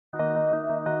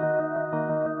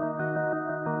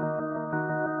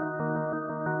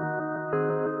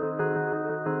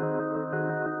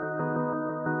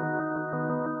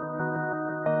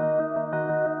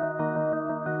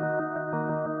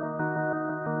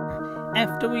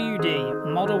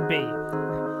FWD Model B,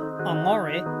 a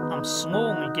lorry I'm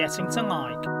slowly getting to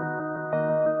like.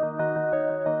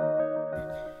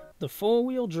 The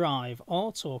four-wheel drive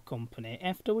auto company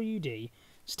FWD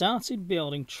started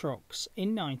building trucks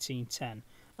in 1910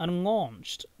 and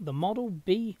launched the Model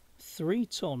B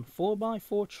 3-ton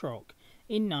 4x4 truck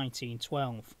in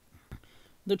 1912.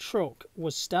 The truck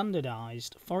was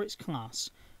standardized for its class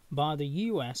by the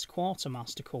US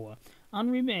Quartermaster Corps and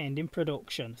remained in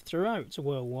production throughout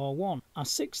World War I. A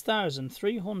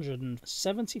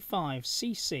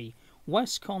 6,375cc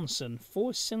Wisconsin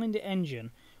four-cylinder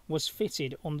engine was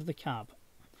fitted under the cab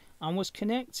and was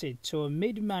connected to a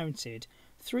mid-mounted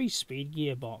 3-speed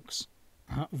gearbox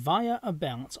via a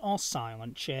belt or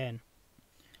silent chain.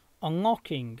 A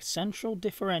locking central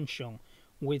differential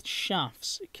with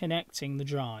shafts connecting the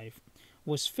drive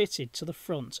was fitted to the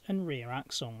front and rear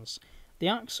axles. The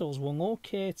axles were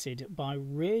located by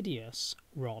radius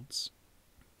rods.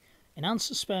 Enhanced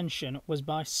suspension was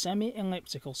by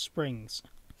semi-elliptical springs.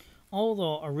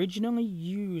 Although originally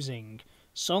using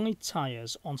solid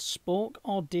tyres on spoke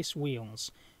or disc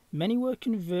wheels, many were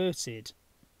converted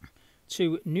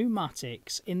to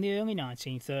pneumatics in the early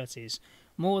 1930s.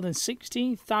 More than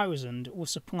 16,000 were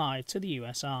supplied to the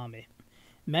US Army,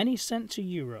 many sent to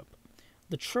Europe.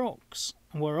 The trucks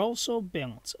were also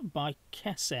built by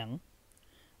Kessel,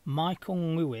 Michael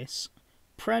Lewis,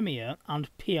 Premier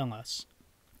and Peerless,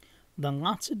 the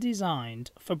latter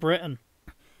designed for Britain.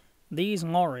 These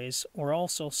lorries were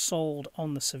also sold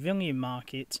on the civilian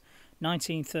market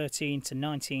 1913 to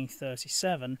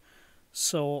 1937,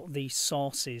 so the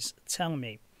sources tell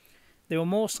me. They were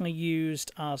mostly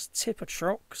used as tipper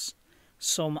trucks,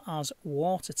 some as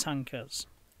water tankers.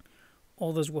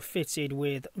 Others were fitted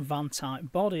with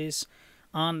van-type bodies,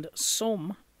 and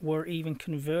some were even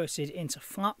converted into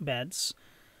flatbeds,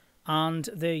 and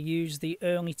they used the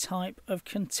early type of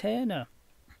container.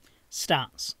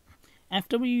 Stats: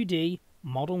 FWD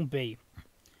Model B.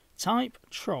 Type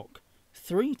truck,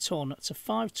 3-ton to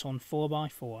 5-ton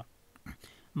 4x4.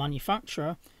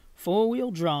 Manufacturer, four-wheel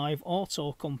drive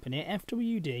auto company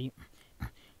FWD,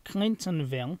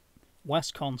 Clintonville,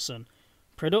 Wisconsin.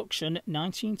 Production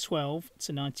 1912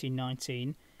 to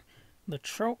 1919. The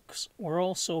trucks were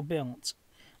also built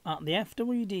at the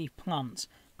FWD plant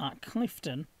at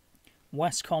Clifton,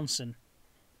 Wisconsin.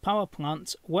 Power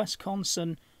plant,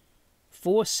 Wisconsin,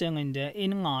 4-cylinder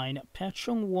inline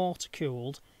petrol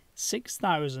water-cooled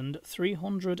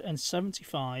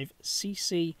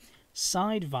 6,375cc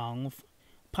side valve.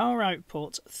 Power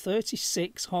output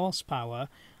 36 horsepower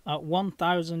at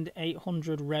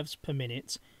 1,800 revs per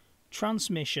minute.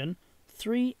 Transmission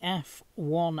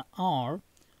 3F1R,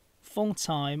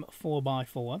 full-time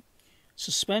 4x4.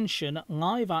 Suspension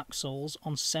live axles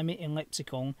on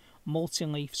semi-elliptical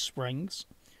multi-leaf springs.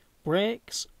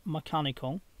 Brakes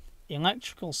mechanical.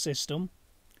 Electrical system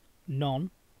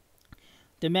none.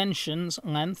 Dimensions: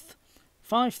 length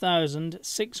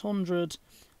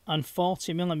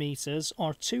 5,640mm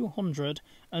or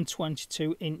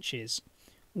 222 inches.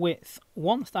 Width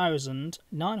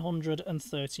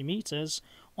 1,930 meters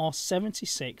or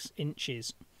 76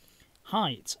 inches.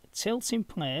 Height: tilt in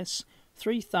place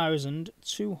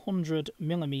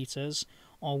 3,200mm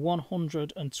or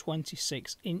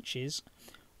 126 inches.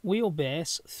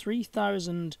 Wheelbase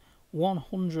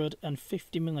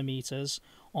 3,150mm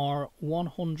or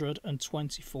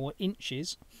 124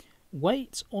 inches.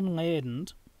 Weight unladen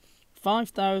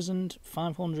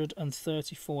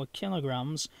 5,534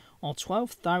 kilograms or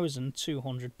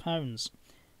 12,200 pounds.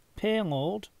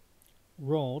 Payload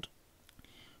road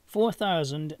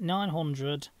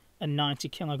 4,990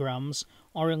 kilograms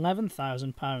or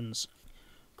 11,000 pounds.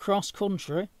 Cross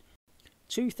country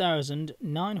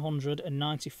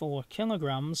 2,994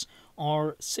 kilograms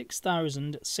or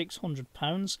 6,600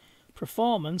 pounds.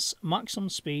 Performance maximum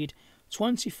speed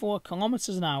 24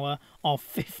 kilometers an hour or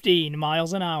 15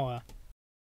 miles an hour.